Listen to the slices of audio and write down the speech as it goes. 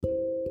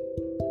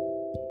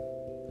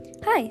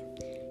Hi,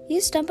 you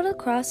stumbled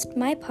across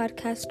my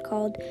podcast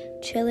called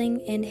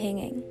Chilling and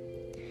Hanging.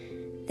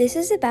 This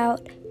is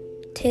about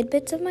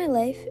tidbits of my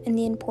life and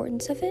the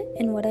importance of it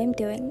and what I'm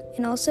doing,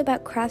 and also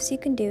about crafts you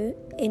can do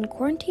in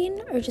quarantine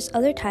or just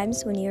other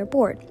times when you're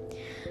bored.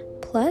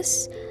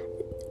 Plus,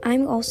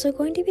 I'm also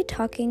going to be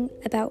talking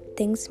about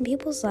things in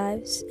people's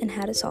lives and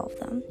how to solve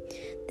them.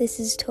 This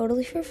is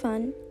totally for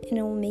fun, and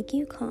it will make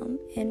you calm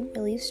and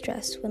relieve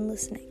stress when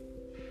listening.